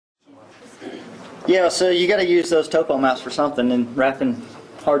Yeah, so you got to use those topo maps for something, and wrapping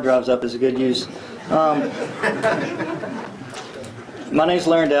hard drives up is a good use. My name's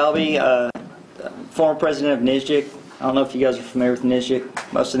Learon Dalby, former president of NISJIC. I don't know if you guys are familiar with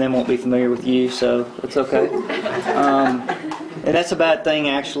NISJIC. Most of them won't be familiar with you, so it's okay. And that's a bad thing,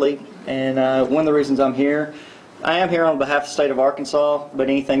 actually. And one of the reasons I'm here, I am here on behalf of the state of Arkansas, but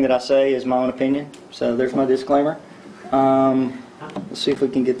anything that I say is my own opinion. So there's my disclaimer. Let's see if we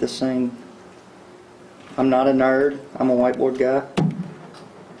can get this thing. I'm not a nerd. I'm a whiteboard guy.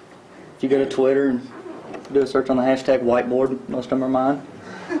 If you go to Twitter and do a search on the hashtag whiteboard, most of them are mine.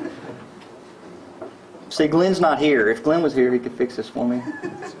 See, Glenn's not here. If Glenn was here, he could fix this for me.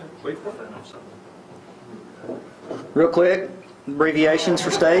 Real quick, abbreviations for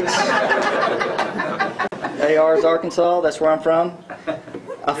states. AR is Arkansas. That's where I'm from.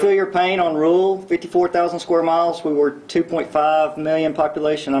 I feel your pain on rural, 54,000 square miles. We were 2.5 million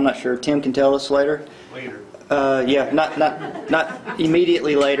population. I'm not sure. Tim can tell us later. Later. Yeah, not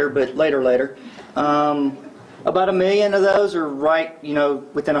immediately later, but later. About 1 million of those are right,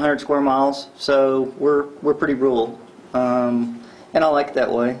 within 100 square miles. So we're pretty rural, and I like it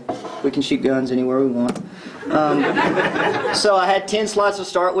that way. We can shoot guns anywhere we want. So I had 10 slides to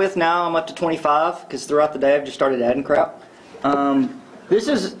start with. Now I'm up to 25 because throughout the day I've just started adding crap. This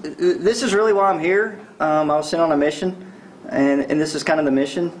is really why I'm here. I was sent on a mission, and this is kind of the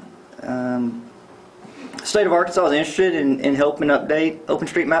mission. The state of Arkansas is interested in helping update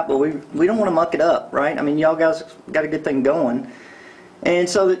OpenStreetMap, but we don't want to muck it up, right? I mean, y'all guys got a good thing going. And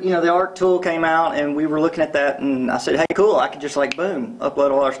so, the ARC tool came out, and we were looking at that, and I said, hey, cool, I could just boom,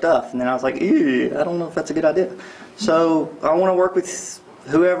 upload all our stuff. And then I was like, ew, I don't know if that's a good idea. So I want to work with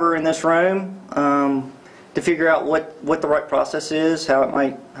whoever in this room to figure out what the right process is, how it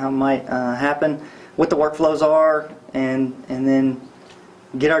might happen, what the workflows are, and then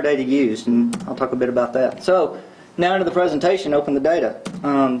get our data used, and I'll talk a bit about that. So now into the presentation, open the data.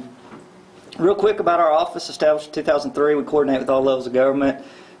 Real quick about our office, established in 2003. We coordinate with all levels of government.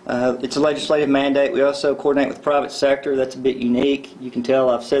 It's a legislative mandate. We also coordinate with the private sector. That's a bit unique. You can tell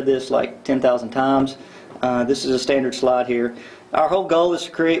I've said this like 10,000 times. This is a standard slide here. Our whole goal is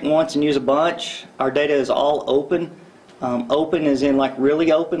to create once and use a bunch. Our data is all open. Open is in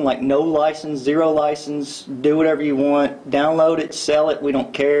really open, like no license, zero license, do whatever you want, download it, sell it, we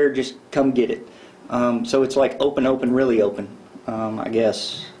don't care, just come get it. So it's like open, really open, I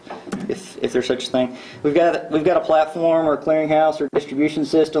guess, if there's such a thing. We've got a platform or a clearinghouse or distribution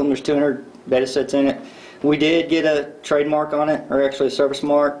system. There's 200 data sets in it. We did get a trademark on it, or actually a service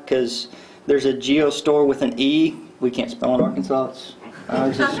mark, because there's a GeoStore with an E. We can't spell in Arkansas.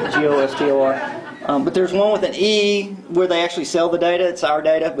 It's just GeoStore. But there's one with an E where they actually sell the data. It's our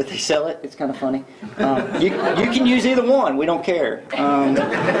data, but they sell it. It's kind of funny. You can use either one. We don't care.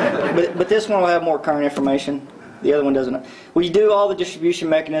 But this one will have more current information. The other one doesn't. We do all the distribution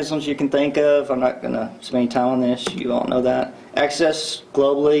mechanisms you can think of. I'm not going to spend any time on this. You all know that. Access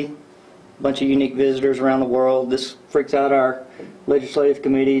globally. A bunch of unique visitors around the world. This freaks out our legislative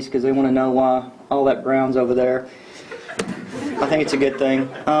committees because they want to know why all that brown's over there. I think it's a good thing.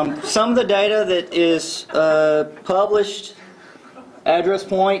 Some of the data that is published, address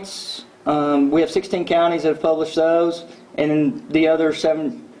points, we have 16 counties that have published those, and the other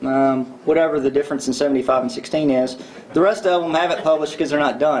 7, whatever the difference in 75 and 16 is, the rest of them haven't published because they're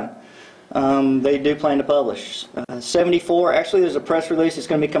not done. They do plan to publish. 74, actually there's a press release that's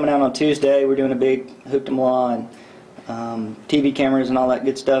going to be coming out on Tuesday. We're doing a big hoopty and TV cameras and all that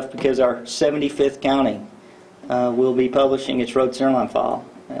good stuff because our 75th county will be publishing its road centerline file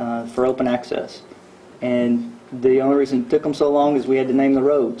for open access. And the only reason it took them so long is we had to name the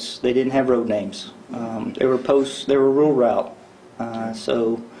roads. They didn't have road names. They were rural route.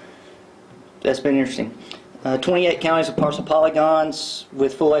 So that's been interesting. 28 counties of parcel polygons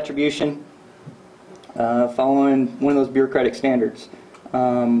with full attribution, following one of those bureaucratic standards.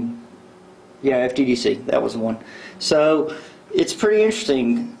 Yeah, FTDC, that was the one. So it's pretty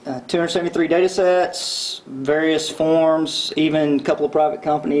interesting. 273 data sets, various forms, even a couple of private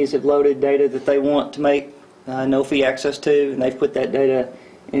companies have loaded data that they want to make no-fee access to, and they've put that data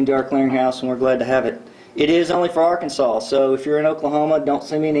into our clearinghouse, and we're glad to have it. It is only for Arkansas, so if you're in Oklahoma, don't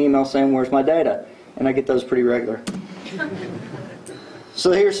send me an email saying, where's my data? And I get those pretty regular.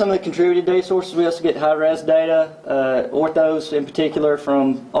 So here's some of the contributed data sources. We also get high-res data, orthos in particular,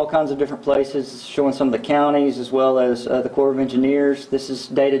 from all kinds of different places, showing some of the counties as well as the Corps of Engineers. This is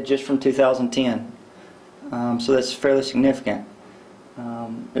data just from 2010. So that's fairly significant,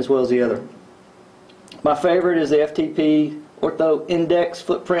 as well as the other. My favorite is the FTP Ortho Index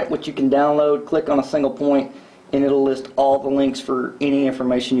footprint, which you can download, click on a single point, and it'll list all the links for any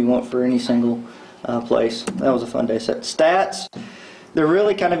information you want for any single place. That was a fun day. Stats, they're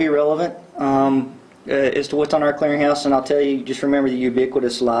really kind of irrelevant as to what's on our clearinghouse, and I'll tell you, just remember the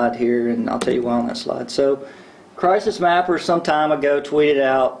ubiquitous slide here, and I'll tell you why on that slide. So, Crisis Mapper some time ago tweeted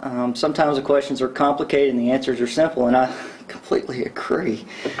out, sometimes the questions are complicated and the answers are simple, and I completely agree.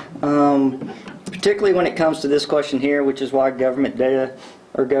 Particularly when it comes to this question here, which is why government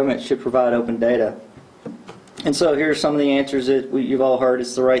should provide open data. And so here's some of the answers that you've all heard.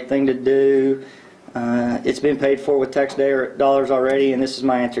 It's the right thing to do. It's been paid for with tax dollars already, and this is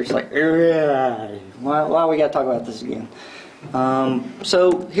my answer. It's like, why we got to talk about this again?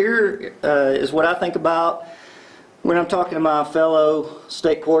 So here is what I think about when I'm talking to my fellow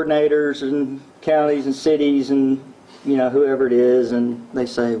state coordinators and counties and cities and whoever it is, and they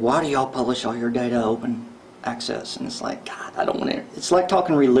say, why do y'all publish all your data open access? And it's like, God, I don't want to. It's like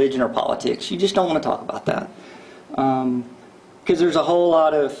talking religion or politics. You just don't want to talk about that. Because there's a whole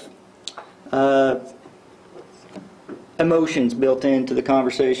lot of emotions built into the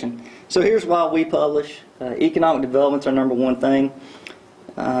conversation. So here's why we publish. Economic development's our #1 thing.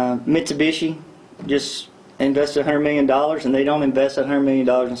 Mitsubishi just invested $100 million, and they don't invest that $100 million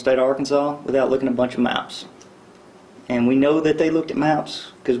in the state of Arkansas without looking at a bunch of maps. And we know that they looked at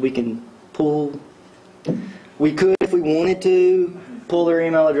maps because we can pull, we could, if we wanted to, pull their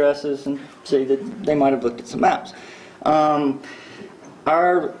email addresses and see that they might have looked at some maps.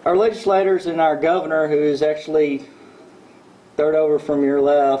 Our legislators and our governor, who is actually third over from your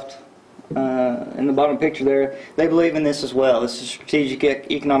left, in the bottom picture there, they believe in this as well. This is a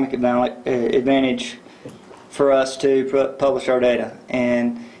strategic economic advantage for us to publish our data.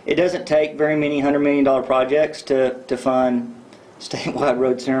 And it doesn't take very many $100 million projects to fund statewide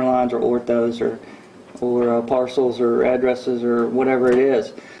road center lines or orthos or parcels or addresses or whatever it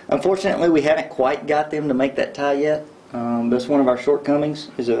is. Unfortunately, we haven't quite got them to make that tie yet. That's one of our shortcomings,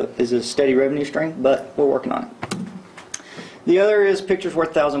 is a steady revenue stream, but we're working on it. The other is pictures worth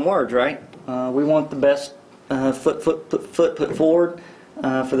 1,000 words, right? We want the best foot put forward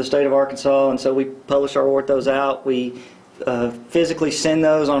for the state of Arkansas, and so we publish our orthos out. We physically send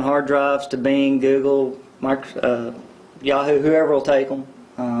those on hard drives to Bing, Google, Yahoo, whoever will take them,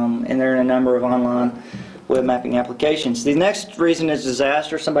 and they're in a number of online web mapping applications. The next reason is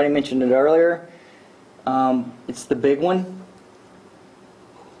disaster. Somebody mentioned it earlier. It's the big one.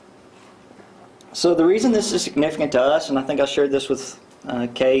 So the reason this is significant to us, and I think I shared this with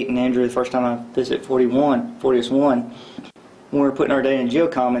Kate and Andrew the first time I visited 40S1, when we were putting our data in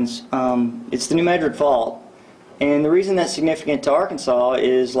GeoCommons, it's the New Madrid Fault. And the reason that's significant to Arkansas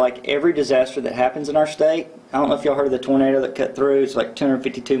is, like every disaster that happens in our state, I don't know if y'all heard of the tornado that cut through. It's like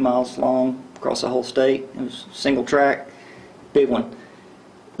 252 miles long across the whole state. It was single track, big one.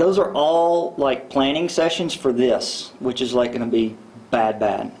 Those are all like planning sessions for this, which is like going to be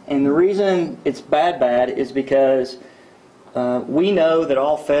bad. And the reason it's bad is because we know that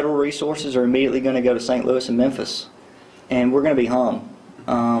all federal resources are immediately going to go to St. Louis and Memphis, and we're going to be hung.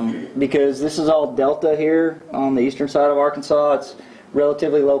 Because this is all delta here on the eastern side of Arkansas. It's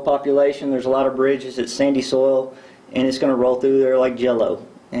relatively low population. There's a lot of bridges. It's sandy soil, and it's going to roll through there like jello,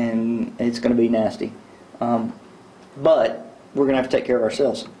 and it's going to be nasty. But we're going to have to take care of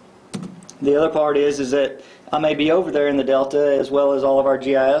ourselves. The other part is that I may be over there in the delta, as well as all of our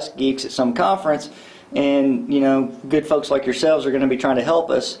GIS geeks at some conference, and good folks like yourselves are going to be trying to help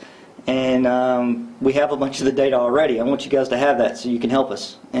us. And we have a bunch of the data already. I want you guys to have that so you can help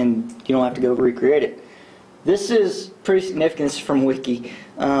us, and you don't have to go recreate it. This is pretty significant. This is from Wiki.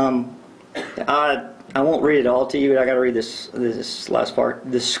 I won't read it all to you, but I got to read this last part.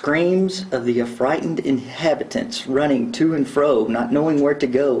 The screams of the affrighted inhabitants running to and fro, not knowing where to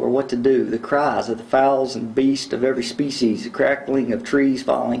go or what to do. The cries of the fowls and beasts of every species. The crackling of trees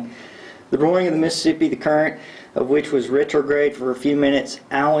falling. The roaring of the Mississippi, the current of which was retrograde for a few minutes,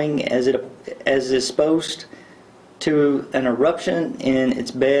 owling as is supposed to an eruption in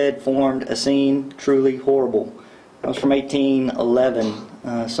its bed, formed a scene truly horrible. That was from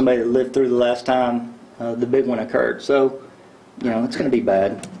 1811. Somebody that lived through the last time the big one occurred. So, it's going to be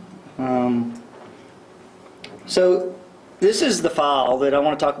bad. So, this is the file that I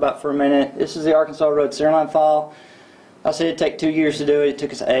want to talk about for a minute. This is the Arkansas Road Centerline file. I said it'd take 2 years to do it. It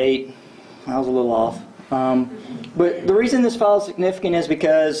took us 8. I was a little off. But the reason this file is significant is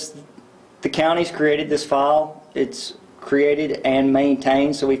because the counties created this file. It's created and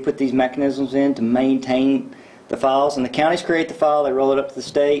maintained, so we put these mechanisms in to maintain the files. And the counties create the file, they roll it up to the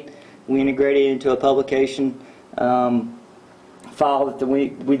state, we integrate it into a publication file that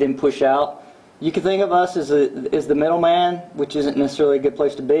we then push out. You can think of us as the middleman, which isn't necessarily a good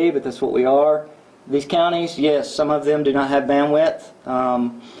place to be, but that's what we are. These counties, yes, some of them do not have bandwidth.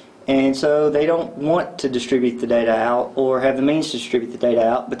 And so they don't want to distribute the data out or have the means to distribute the data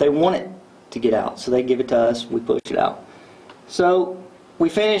out, but they want it to get out. So they give it to us, we push it out. So we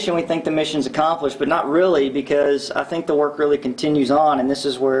finish and we think the mission's accomplished, but not really, because I think the work really continues on, and this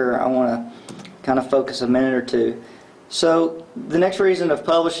is where I want to kind of focus a minute or two. So the next reason of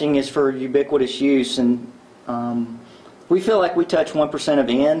publishing is for ubiquitous use, and we feel like we touch 1% of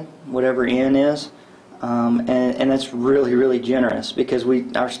N, whatever N is, and that's really, really generous, because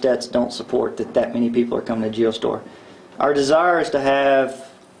our stats don't support that many people are coming to GeoStore. Our desire is to have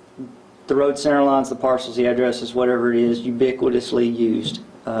the road center lines, the parcels, the addresses, whatever it is, ubiquitously used,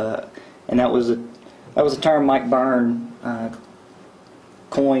 and that was a term Mike Byrne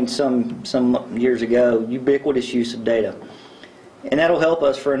coined some years ago, ubiquitous use of data. And that'll help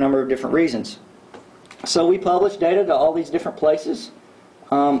us for a number of different reasons. So we publish data to all these different places.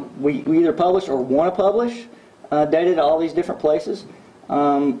 We either publish or want to publish data to all these different places.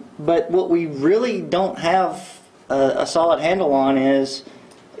 But what we really don't have a solid handle on is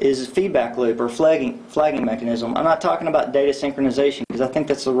a feedback loop or flagging mechanism. I'm not talking about data synchronization, because I think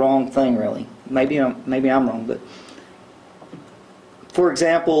that's the wrong thing, really. Maybe I'm wrong, but for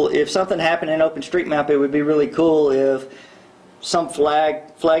example, if something happened in OpenStreetMap, it would be really cool if some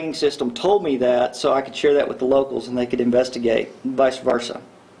flagging system told me that, so I could share that with the locals and they could investigate, vice versa,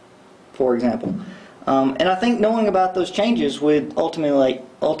 for example. And I think knowing about those changes would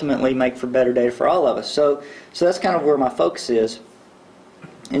ultimately make for better data for all of us. So that's kind of where my focus is.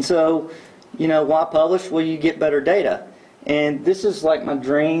 And so, why publish? Well, you get better data. And this is like my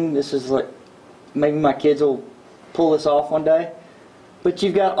dream. This is like, maybe my kids will pull this off one day. But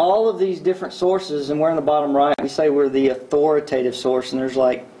you've got all of these different sources, and we're in the bottom right. We say we're the authoritative source, and there's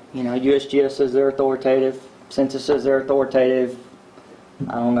like, USGS says they're authoritative, Census says they're authoritative,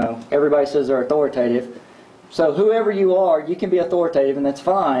 I don't know, everybody says they're authoritative. So whoever you are, you can be authoritative, and that's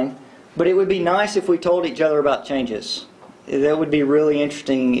fine, but it would be nice if we told each other about changes. That would be really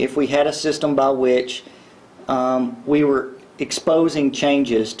interesting if we had a system by which we were exposing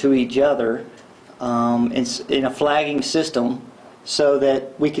changes to each other in a flagging system, so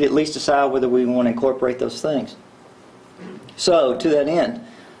that we could at least decide whether we want to incorporate those things. So, to that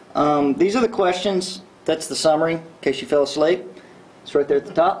end, these are the questions. That's the summary, in case you fell asleep. It's right there at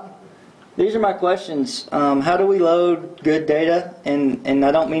the top. These are my questions. How do we load good data? And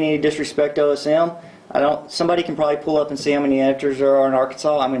I don't mean any disrespect to OSM. Somebody can probably pull up and see how many editors there are in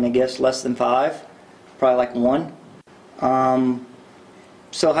Arkansas. I'm going to guess less than 5, probably like 1.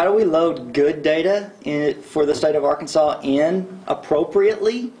 So how do we load good data for the state of Arkansas in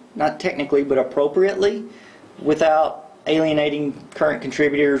appropriately, not technically, but appropriately, without alienating current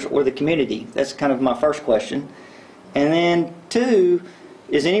contributors or the community? That's kind of my first question. And then 2,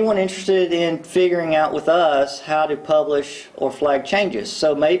 is anyone interested in figuring out with us how to publish or flag changes?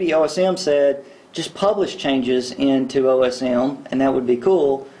 So maybe OSM said, just publish changes into OSM, and that would be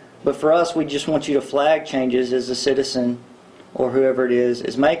cool. But for us, we just want you to flag changes as a citizen or whoever it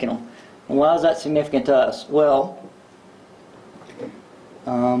is making them. And why is that significant to us? Well,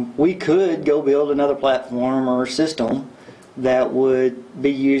 we could go build another platform or system that would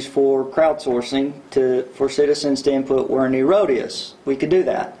be used for crowdsourcing for citizens to input where a new road is. We could do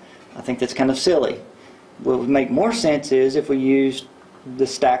that. I think that's kind of silly. What would make more sense is if we used the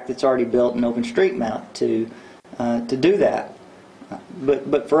stack that's already built in OpenStreetMap to do that.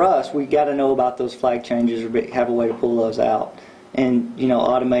 But for us, we got to know about those flag changes or have a way to pull those out, and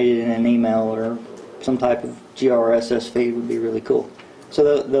automate it in an email or some type of GRSS feed would be really cool.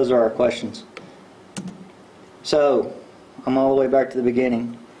 So those are our questions. So I'm all the way back to the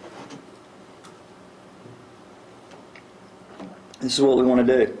beginning. This is what we want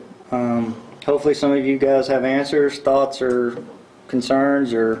to do. Hopefully, some of you guys have answers, thoughts, or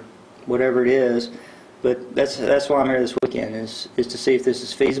concerns, or whatever it is. But that's why I'm here this weekend, is to see if this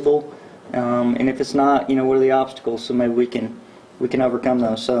is feasible, and if it's not, what are the obstacles, so maybe we can overcome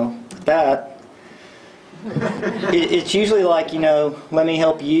those. So with that, it's usually like, let me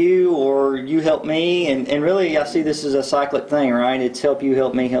help you, or you help me, and really I see this as a cyclic thing, right? It's help you,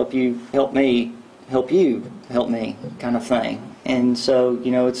 help me, help you, help me, help you, help me kind of thing. And so,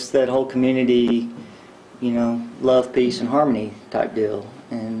 it's that whole community, love, peace, and harmony type deal,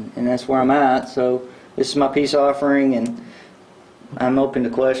 and that's where I'm at. So this is my peace offering, and I'm open to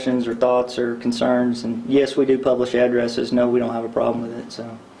questions or thoughts or concerns. And yes, we do publish addresses. No, we don't have a problem with it.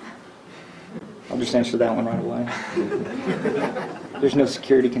 So I'll just answer that one right away. There's no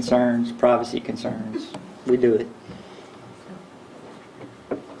security concerns, privacy concerns. We do it.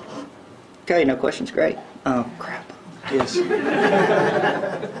 Okay, no questions. Great. Oh, crap. Yes.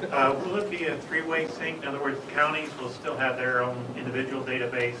 Will it be a three-way sync? In other words, counties will still have their own individual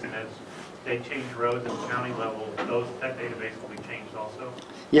database, and as they change roads at the county level, that database will be changed also?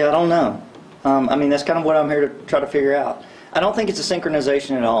 Yeah, I don't know. I mean, that's kind of what I'm here to try to figure out. I don't think it's a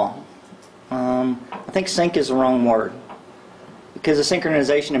synchronization at all. I think sync is the wrong word, because a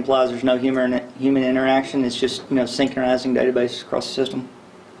synchronization implies there's no human interaction. It's just, you know, synchronizing databases across the system.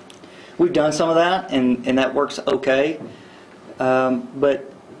 We've done some of that, and that works okay.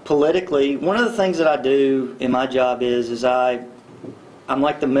 But politically, one of the things that I do in my job is I'm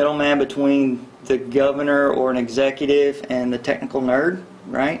like the middleman between the governor or an executive and the technical nerd,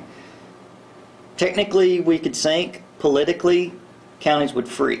 right? Technically, we could sync. Politically, counties would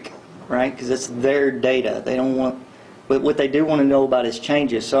freak, right? Because it's their data. They don't want, but what they do want to know about is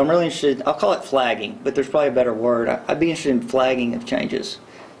changes. So I'm really interested, I'll call it flagging, but there's probably a better word. I'd be interested in flagging of changes.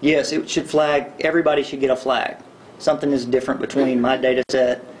 Yes, it should flag, everybody should get a flag. Something is different between my data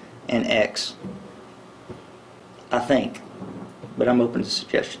set and X, I think. But I'm open to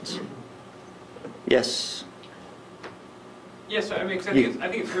suggestions. Yes? Yes, I mean, I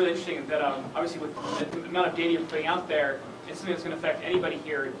think it's really interesting that obviously with the amount of data you're putting out there, it's something that's going to affect anybody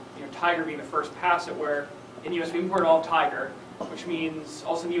here. You know, Tiger being the first pass at where in the U.S. we imported all of Tiger, which means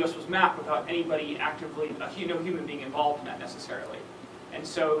also the U.S. was mapped without anybody actively, no human being involved in that necessarily. And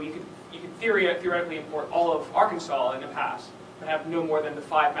so you could theoretically import all of Arkansas in the past, but have no more than the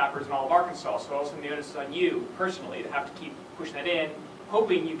 5 mappers in all of Arkansas. So also the onus is on you personally to have to keep pushing that in,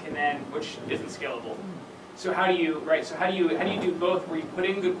 hoping you can then, which isn't scalable. So how do you, right? So how do you do both, where you put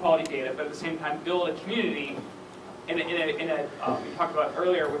in good quality data, but at the same time build a community in a we talked about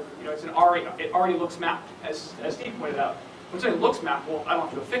earlier with, you know, it already looks mapped, as Steve pointed out. When something looks mapped, well, I don't have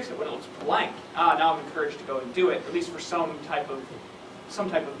to go fix it. When it looks blank, now I'm encouraged to go and do it, at least for some type of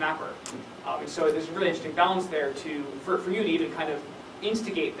mapper. And so there's a really interesting balance there for you to even kind of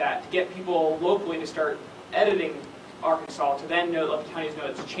instigate that, to get people locally to start editing Arkansas, to then let the counties know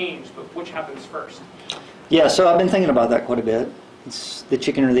it's changed, but which happens first? Yeah, so I've been thinking about that quite a bit. It's the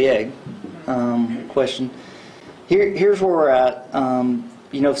chicken or the egg question. Here's where we're at.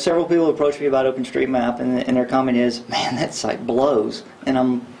 You know, several people approached me about OpenStreetMap, and their comment is, "Man, that site blows."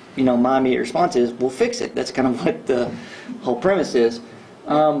 And my immediate response is, "We'll fix it." That's kind of what the whole premise is.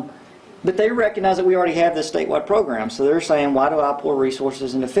 But they recognize that we already have this statewide program, so they're saying, "Why do I pour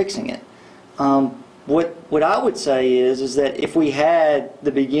resources into fixing it?" What I would say is that if we had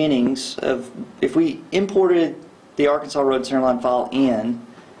the beginnings of, if we imported the Arkansas Road Centerline file in,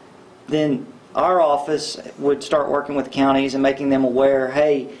 then our office would start working with counties and making them aware,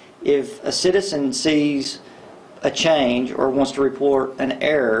 hey, if a citizen sees a change or wants to report an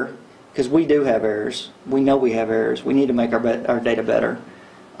error, because we do have errors, we know we have errors, we need to make our data better,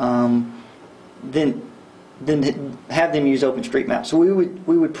 then have them use OpenStreetMap. So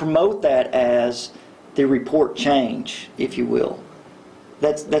we would promote that as the report change, if you will.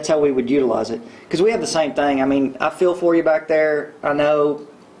 That's how we would utilize it. Because we have the same thing. I mean, I feel for you back there. I know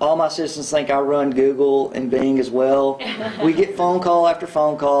all my citizens think I run Google and Bing as well. We get phone call after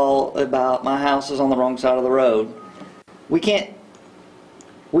phone call about my house is on the wrong side of the road.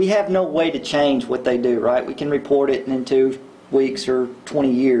 We have no way to change what they do, right? We can report it, and in 2 weeks or 20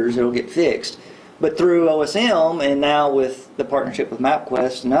 years it'll get fixed. But through OSM, and now with the partnership with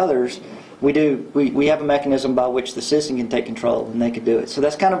MapQuest and others, we have a mechanism by which the citizen can take control, and they can do it. So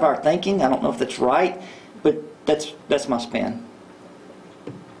that's kind of our thinking. I don't know if that's right, but that's my spin.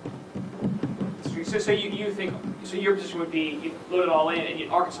 So you think, so your position would be you load it all in,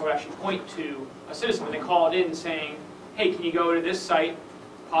 and Arkansas would actually point to a citizen when they call it in saying, hey, can you go to this site,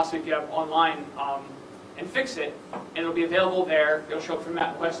 possibly if you have online, and fix it, and it'll be available there. It'll show up from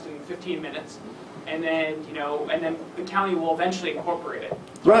MapQuest in 15 minutes, and then and then the county will eventually incorporate it.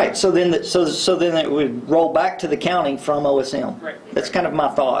 Right. So then it would roll back to the county from OSM. Right. That's kind of my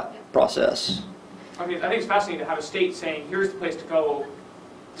thought process. I mean, I think it's fascinating to have a state saying, here's the place to go,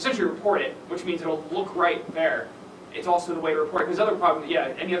 essentially report it, which means it'll look right there. It's also the way to report it. Because other problem,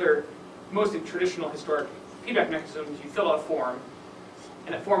 any other, mostly traditional historic feedback mechanisms, you fill out a form,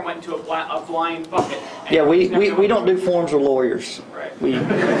 and that form went into a blind bucket. Yeah, we don't do forms with lawyers. Right. We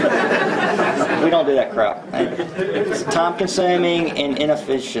don't do that crap. It's time consuming and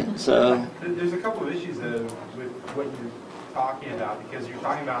inefficient. So there's a couple of issues though with what you're talking about, because you're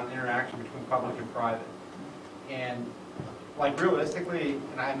talking about an interaction between public and private, and like realistically,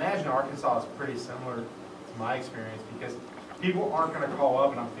 and I imagine Arkansas is pretty similar to my experience, because people aren't going to call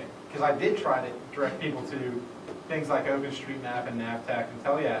up, and because I did try to direct people to things like OpenStreetMap and NavTech and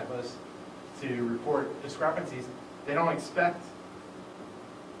TeleAtlas to report discrepancies. They don't expect,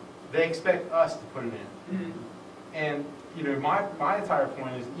 they expect us to put it in. And you know, my entire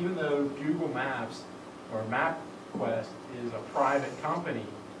point is, even though Google Maps or MapQuest is a private company,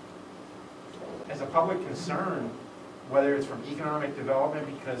 as a public concern, whether it's from economic development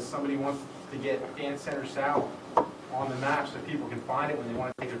because somebody wants to get Dance Center South on the map so people can find it when they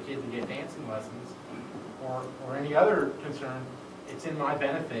want to take their kid to get dancing lessons, or any other concern, it's in my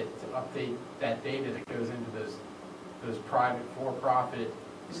benefit to update that data that goes into those private for-profit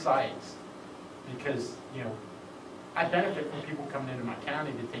sites, because you know, I benefit from people coming into my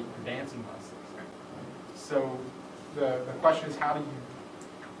county to take their dancing lessons. So the question is, how do you,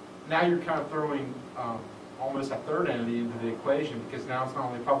 now you're kind of throwing almost a third entity into the equation, because now it's not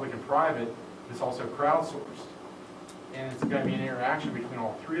only public and private, it's also crowdsourced. And it's going to be an interaction between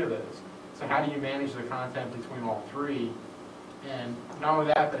all three of those. So how do you manage the content between all three? And not only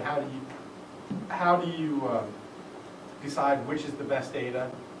that, but how do you decide which is the best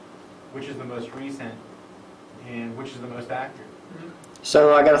data, which is the most recent, and which is the most accurate?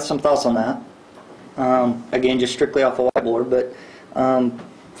 So I got some thoughts on that. Again, just strictly off a whiteboard, but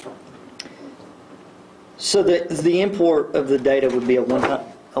so the import of the data would be a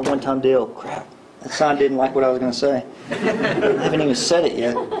one-time deal. Crap, that sign didn't like what I was going to say. I haven't even said it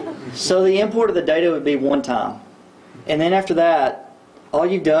yet. So the import of the data would be one time, and then after that, all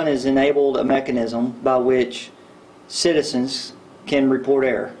you've done is enabled a mechanism by which citizens can report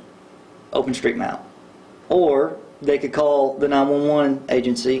error, OpenStreetMap, or they could call the 911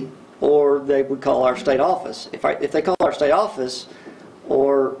 agency, or they would call our state office. If they call our state office,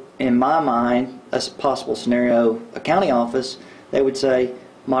 or in my mind, a possible scenario, a county office, they would say,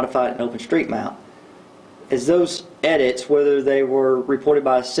 modify it in OpenStreetMap. As those edits, whether they were reported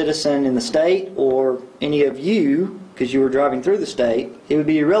by a citizen in the state or any of you, because you were driving through the state, it would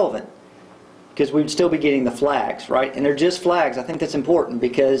be irrelevant, because we'd still be getting the flags, right? And they're just flags. I think that's important,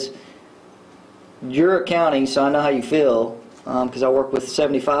 because you're a county, so I know how you feel, because I work with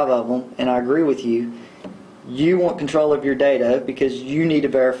 75 of them, and I agree with you. You want control of your data because you need to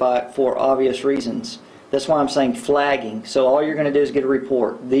verify it for obvious reasons. That's why I'm saying flagging. So all you're going to do is get a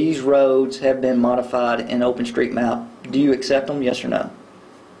report. These roads have been modified in OpenStreetMap. Do you accept them, yes or no?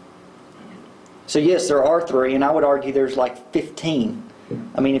 So yes, there are 3, and I would argue there's like 15.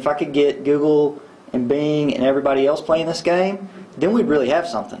 I mean, if I could get Google and Bing and everybody else playing this game, then we'd really have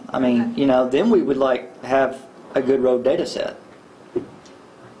something. I mean, you know, then we would like have a good road data set.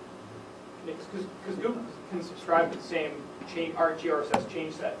 Because Google can subscribe to the same RSS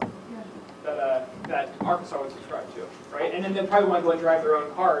change set that Arkansas would subscribe to, right? And then they'll probably want to go and drive their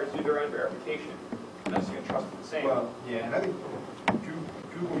own cars, do their own verification. And that's going to trust the same. Well, yeah, and I think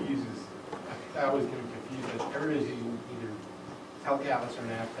Google uses, I always get confused, everybody's using either Atlas or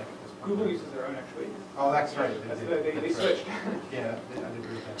Navtech at this point. Google uses their own, actually. Oh, that's right. They switched. Yeah, I did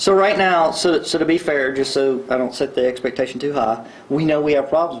agree with that. So right now, so to be fair, just so I don't set the expectation too high, we know we have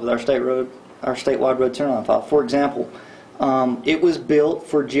problems with our statewide road centerline file. For example, it was built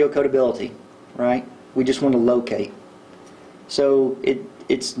for geocodability, right? We just want to locate. So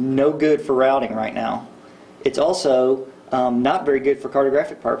it's no good for routing right now. It's also not very good for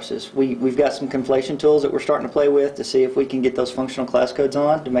cartographic purposes. We've got some conflation tools that we're starting to play with to see if we can get those functional class codes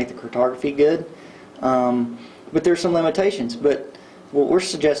on to make the cartography good. But there's some limitations. But what we're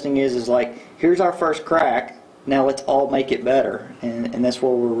suggesting is like, here's our first crack. Now let's all make it better, and that's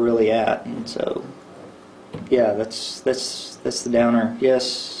where we're really at. And so, yeah, that's the downer. Yes,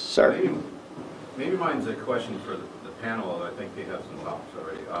 sir. Maybe mine's a question for the panel. I think they have some topics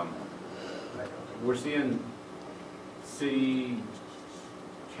already. We're seeing city,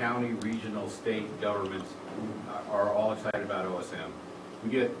 county, regional, state governments are all excited about OSM.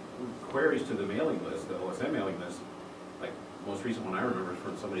 We get queries to the mailing list, the OSM mailing list. Like most recent one I remember is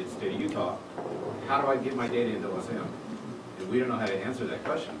from somebody in the state of Utah. How do I get my data into OSM? And we don't know how to answer that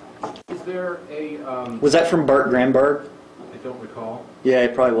question. Is there a... was that from Bert Granberg? I don't recall. Yeah,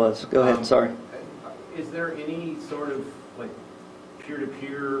 it probably was. Go ahead, sorry. Is there any sort of like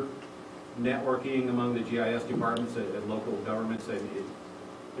peer-to-peer networking among the GIS departments at local governments? And you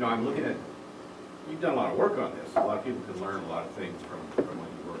know, I'm looking at, you've done a lot of work on this. A lot of people can learn a lot of things from what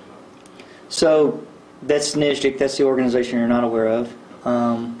you've worked on. So that's NISGIC. That's the organization you're not aware of.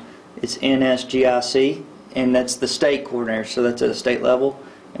 It's NSGIC, and that's the state coordinator. So that's at a state level,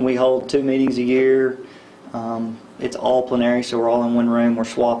 and we hold 2 meetings a year. It's all plenary, so we're all in one room. We're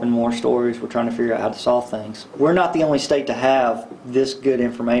swapping more stories. We're trying to figure out how to solve things. We're not the only state to have this good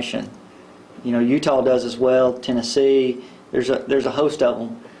information. You know, Utah does as well. Tennessee. There's a host of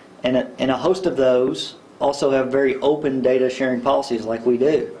them, and a host of those also have very open data sharing policies like we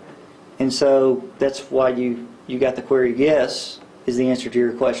do. And so that's why you got the query. Yes is the answer to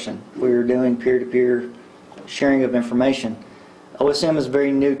your question. We're doing peer-to-peer sharing of information. OSM is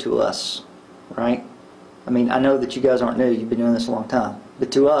very new to us, right? I mean, I know that you guys aren't new. You've been doing this a long time.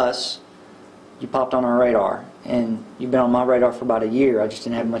 But to us, you popped on our radar. And you've been on my radar for about a year. I just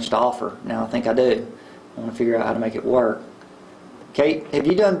didn't have much to offer. Now I think I do. I want to figure out how to make it work. Kate, have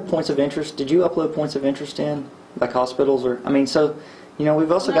you done points of interest? Did you upload points of interest in, like hospitals? Or I mean, so, you know,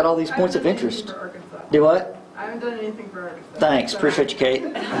 we've also got all these points of interest. Do what? I haven't done anything for Arkansas. Thanks. Appreciate you, Kate.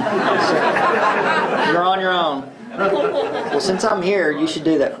 You're on your own. Well, since I'm here, you should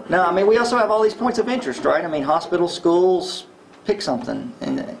do that. No, I mean, we also have all these points of interest, right? I mean, hospitals, schools, pick something.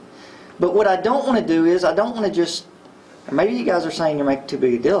 But what I don't want to do is, I don't want to just, or maybe you guys are saying you're making too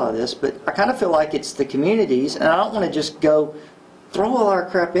big a deal out of this, but I kind of feel like it's the communities, and I don't want to just go throw all our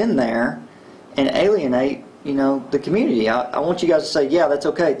crap in there and alienate, you know, the community. I want you guys to say, yeah, that's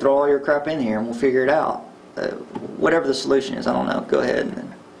okay, throw all your crap in here and we'll figure it out. Whatever the solution is, I don't know. Go ahead.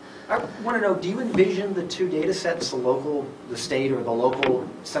 I want to know, do you envision the two data sets, the state or the local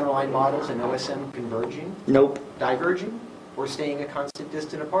centerline models and OSM converging? Nope. Diverging? Or staying a constant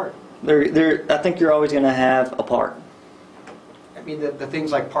distance apart? I think you're always going to have apart. I mean, the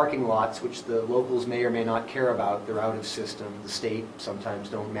things like parking lots, which the locals may or may not care about, they're out of system. The state sometimes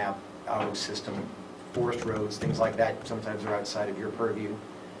don't map out of system. Forest roads, things like that, sometimes are outside of your purview.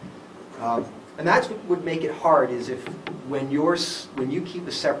 And that's what would make it hard, is if when you keep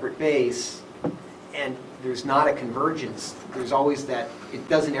a separate base and there's not a convergence, there's always that, it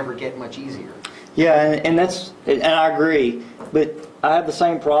doesn't ever get much easier. Yeah, and I agree, but I have the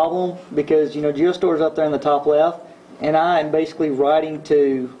same problem because, you know, GeoStore's up there in the top left, and I am basically writing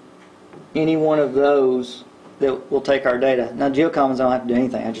to any one of those that will take our data. Now, GeoCommons, I don't have to do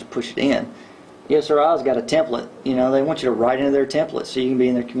anything. I just push it in. ESRI's got a template. You know, they want you to write into their template so you can be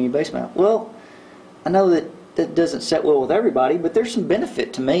in their community base map. Well, I know that doesn't set well with everybody, but there's some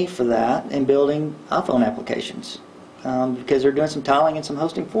benefit to me for that in building iPhone applications because they're doing some tiling and some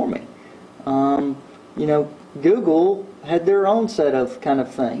hosting for me. You know, Google had their own set of kind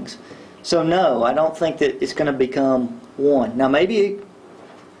of things. So no, I don't think that it's going to become one. Now maybe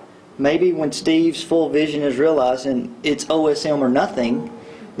when Steve's full vision is realized and it's OSM or nothing,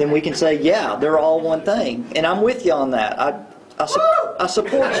 then we can say, yeah, they're all one thing. And I'm with you on that. I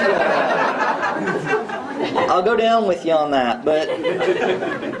support you on that. I'll go down with you on that. But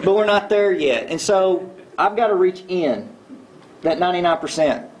we're not there yet. And so I've got to reach in, that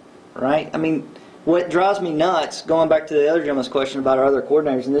 99%, right? I mean, what drives me nuts, going back to the other gentleman's question about our other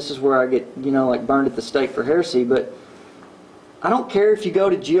coordinators, and this is where I get, you know, like burned at the stake for heresy, but I don't care if you go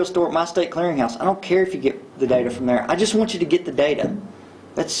to GeoStore, my state clearinghouse. I don't care if you get the data from there. I just want you to get the data.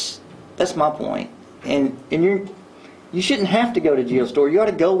 That's my point. And you shouldn't have to go to GeoStore. You ought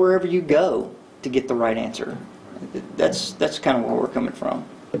to go wherever you go to get the right answer. That's kind of where we're coming from.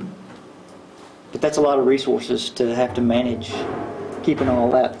 But that's a lot of resources to have to manage keeping all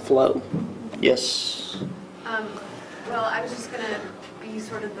that flow. Yes? Well, I was just going to be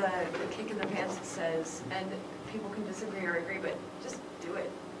sort of the kick in the pants that says, and people can disagree or agree, but just do it.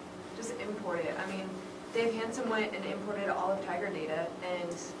 Just import it. I mean, Dave Hansen went and imported all of Tiger data,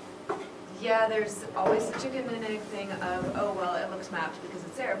 and yeah, there's always the chicken and egg thing of, oh, well, it looks mapped because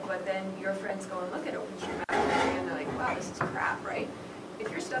it's there, but then your friends go and look at OpenStreetMap and they're like, wow, this is crap, right? If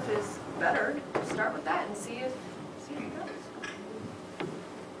your stuff is better, start with that and see if it goes.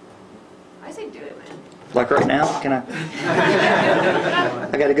 I say do it, man. Like right now? Can I?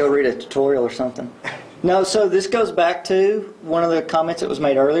 I got to go read a tutorial or something. No, so this goes back to one of the comments that was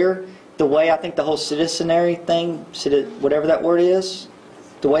made earlier. The way I think the whole citizenry thing, whatever that word is,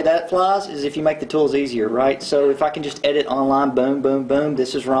 the way that flies is if you make the tools easier, right? So if I can just edit online, boom, boom, boom,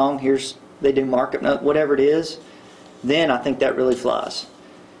 this is wrong, they do markup, whatever it is, then I think that really flies.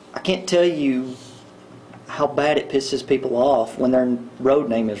 I can't tell you how bad it pisses people off when their road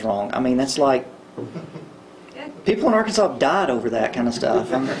name is wrong. I mean, that's like, people in Arkansas have died over that kind of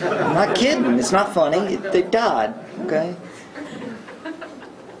stuff. I'm not kidding. It's not funny. They've died, okay?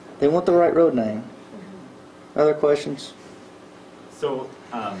 They want the right road name. Other questions? So,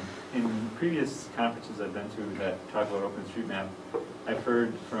 in previous conferences I've been to that talk about OpenStreetMap, I've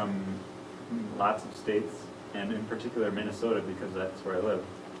heard from lots of states, and in particular Minnesota, because that's where I live.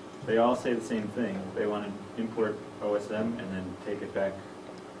 They all say the same thing. They want to import OSM and then take it back.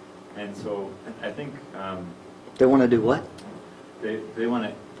 And so I think they want to do what? They want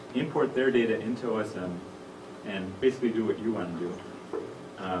to import their data into OSM and basically do what you want to do.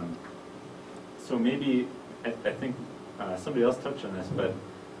 So maybe, I think somebody else touched on this, but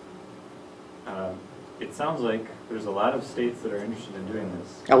it sounds like there's a lot of states that are interested in doing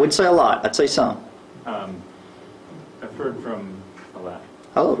this. I wouldn't say a lot. I'd say some. I've heard from a lot.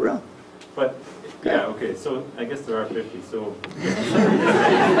 Oh, really? But Yeah, okay, so I guess there are 50, so.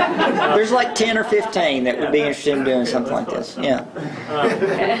 There's like 10 or 15 that would be interested in doing something like this. Yeah.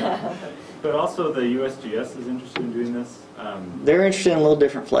 But also the USGS is interested in doing this. They're interested in a little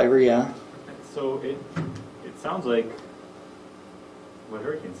different flavor, yeah. So it sounds like what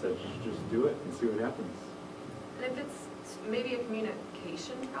Hurricane said, just do it and see what happens. And if it's maybe a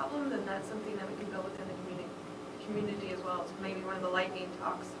communication problem, then that's something that we can build within the community as well. It's maybe one of the lightning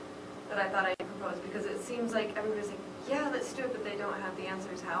talks that I thought I'd propose, because it seems like everybody's like, yeah, let's do it, but they don't have the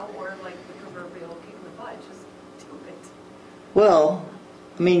answers how, or like the proverbial kick in the butt, just do it. Well,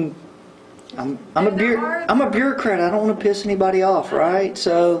 I mean, I'm a bureaucrat. I don't want to piss anybody off, right?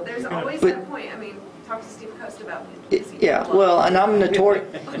 So there's always that point. I mean, talk to Steve Coast about it. yeah. Well, and I'm notorious.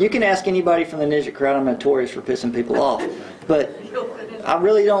 You can ask anybody from the Ninja crowd. I'm notorious for pissing people off, but I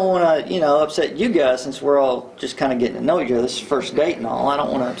really don't want to, upset you guys, since we're all just kind of getting to know each other. This is first date and all. I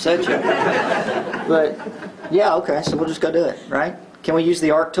don't want to upset you. But yeah, okay. So we'll just go do it, right? Can we use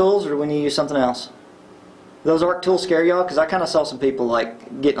the ARC tools, or do we need to use something else? Those ARC tools scare y'all? Because I kind of saw some people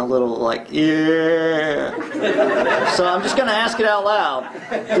like getting a little like, yeah. So I'm just going to ask it out loud.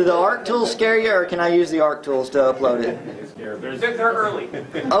 Do the ARC tools scare you, or can I use the ARC tools to upload it? They're early.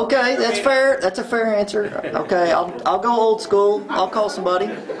 Okay, that's fair. That's a fair answer. Okay, I'll go old school. I'll call somebody.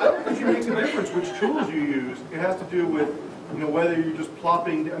 I don't think it makes a difference which tools you use. It has to do with whether you're just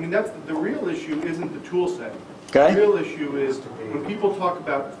plopping. I mean, that's the real issue. Isn't the tool set? Okay. The real issue is when people talk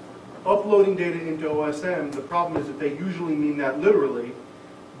about uploading data into OSM, the problem is that they usually mean that literally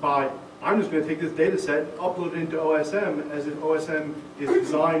by, I'm just going to take this data set, upload it into OSM, as if OSM is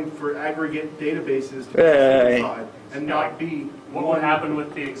designed for aggregate databases to be inside and not be What would happen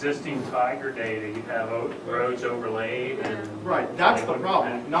with the existing Tiger data? You have roads overlaid and... Right, that's the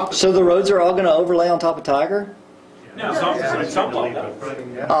problem. Not the So the roads are all going to overlay on top of Tiger? No. Some of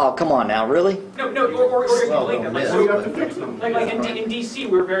them. Oh, come on now, really? No, or you can link them. Like, So you have to fix them. like in DC,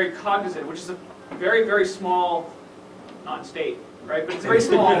 we're very cognizant, which is a very, very small, non-state, right? But it's a very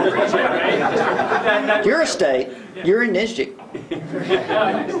small region, right? You're a state. You're in Nizhik.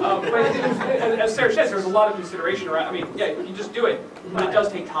 But as Sarah says, there's a lot of consideration around. I mean, yeah, you just do it, but it does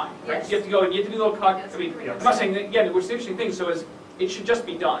take time, right? Yes. You have to go and you have to do a little I mean, I'm not saying that, again, which is the interesting thing. So is it should just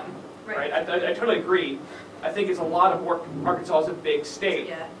be done, right? I totally agree. I think it's a lot of work. Arkansas is a big state,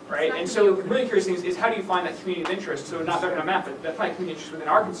 Yeah. right? And so the really curious thing is how do you find that community of interest? So not they're going to map it, but find community interest within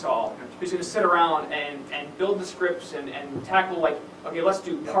Arkansas who's going to sit around and build the scripts and tackle like, okay, let's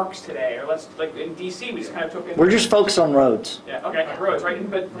do parks today, or let's, like in DC, we just kind of took in... We're just focused on roads. Yeah, okay, roads, right?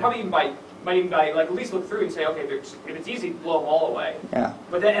 But probably even by like at least look through and say, okay, if it's easy, blow them all away. Yeah.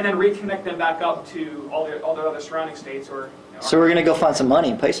 But then reconnect them back up to all their other surrounding states, or... So we're going to go find some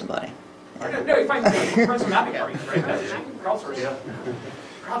money and pay somebody. No, you find some mapping parties, right? Crowdsource.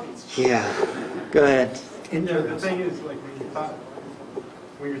 Yeah. Go ahead. The thing is, like,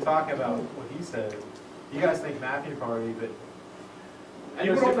 when you're talking about what he said, you guys think mapping party, but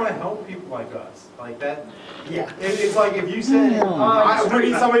people don't want to help people like us. Like that. Yeah. It's like if you say, we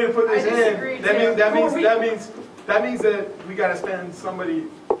need somebody to put this in, that means that we got to spend somebody,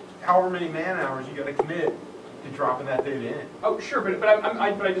 however many man hours you got to commit to dropping that data in. Oh, sure, but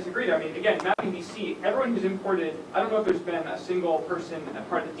I disagree. I mean, again, mapping DC, everyone who's imported, I don't know if there's been a single person, a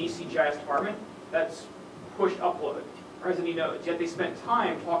part of the DC GIS department, that's pushed upload or has any nodes. Yet they spent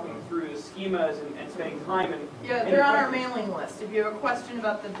time talking through the schemas and spending time and... Yeah, they're on our mailing list. If you have a question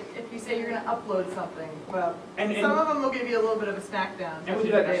about if you say you're going to upload something, well, some of them will give you a little bit of a smack down. And we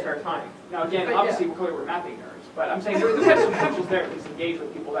do that in our spare time. Now, again, But obviously, we're mapping nerds. But I'm saying there's some potentials there to engage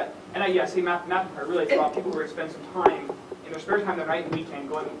with people that, and I say mapping part really it's about people who are spend some time in their spare time, their night and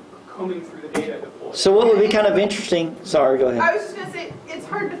weekend, combing through the data to pull it. So what would be kind of interesting? Sorry, go ahead. I was just going to say, it's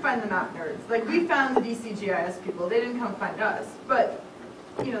hard to find the map nerds. Like, we found the DC GIS people. They didn't come find us. But,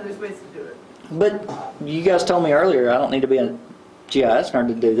 there's ways to do it. But you guys told me earlier I don't need to be a GIS nerd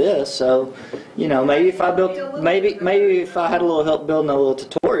to do this. So, maybe if I built, maybe if I had a little help building a little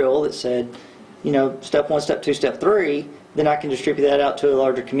tutorial that said, step 1, step 2, step 3, then I can distribute that out to a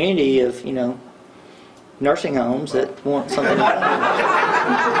larger community of, nursing homes that want something like that.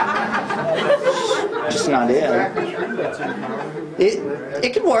 Just an idea.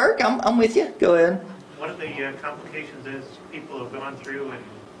 It could work. I'm with you. Go ahead. One of the complications is people have gone through and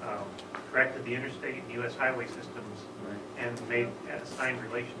corrected the interstate and U.S. highway systems and assigned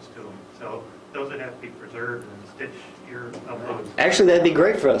relations to them. So those would have to be preserved and stitch your uploads. Actually, that'd be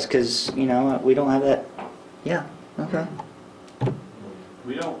great for us because, we don't have that. Yeah, okay.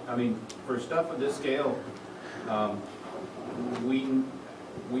 We don't, I mean, for stuff of this scale, we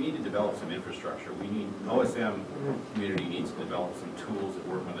we need to develop some infrastructure. OSM community needs to develop some tools that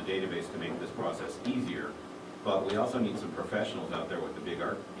work on the database to make this process easier. But we also need some professionals out there with the big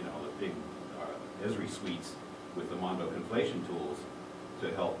the big Esri suites with the Mondo conflation tools to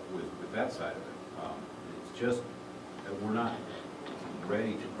help with that side of it. It's just that we're not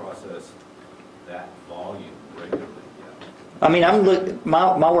ready to process that volume regularly yet. I mean, my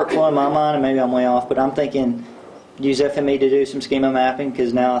workflow in my mind, and maybe I'm way off, but I'm thinking use FME to do some schema mapping,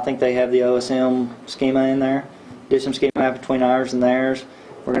 because now I think they have the OSM schema in there. Do some schema map between ours and theirs.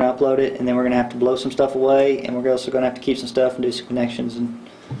 We're going to upload it, and then we're going to have to blow some stuff away, and we're also going to have to keep some stuff and do some connections, and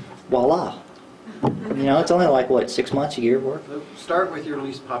voila. You know, it's only like, what, 6 months, a year work? Start with your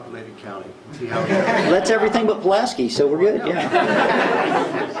least populated county and see how it goes. That's everything but Pulaski, so we're good,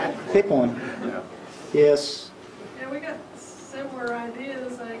 yeah. Pick one. Yeah. Yes. Yeah, we got similar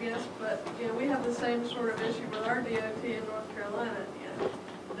ideas, I guess, but, you know, we have the same sort of issue with our DOT in North Carolina. You know,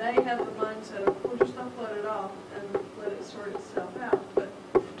 they have the mindset of, we'll just upload it off and let it sort itself out. But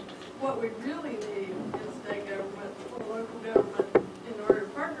what we really need is state government or local government in order to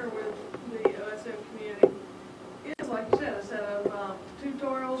partner with the OSM community is, like you said, a set of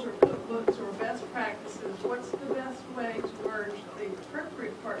tutorials or cookbooks or best practices. What's the best way to merge the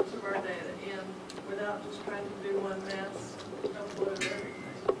appropriate parts of our data in without just trying to do one mass upload of everything?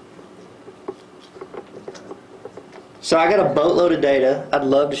 So I got a boatload of data I'd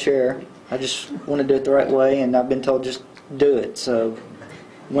love to share. I just want to do it the right way, and I've been told just do it. So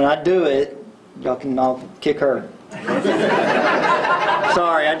when I do it, y'all can all kick her.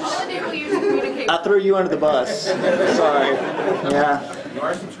 Sorry, I threw you under the bus. Sorry. Yeah. You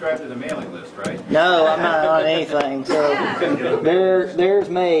are subscribed to the mailing list, right? No, I'm not on anything. So there's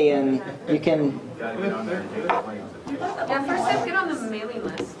me, and you can. Gotta get on there and take the claims. Yeah, first step, get on the mailing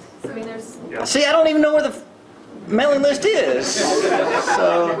list. I mean, there's... See, I don't even know where the mailing list is.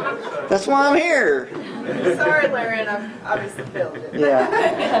 So that's why I'm here. Sorry, Learon, I've obviously failed it.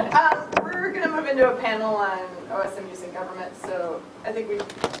 Yeah. We're going to move into a panel on OSM use in government, so I think we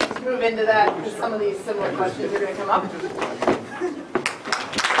move into that because some of these similar questions are going to come up.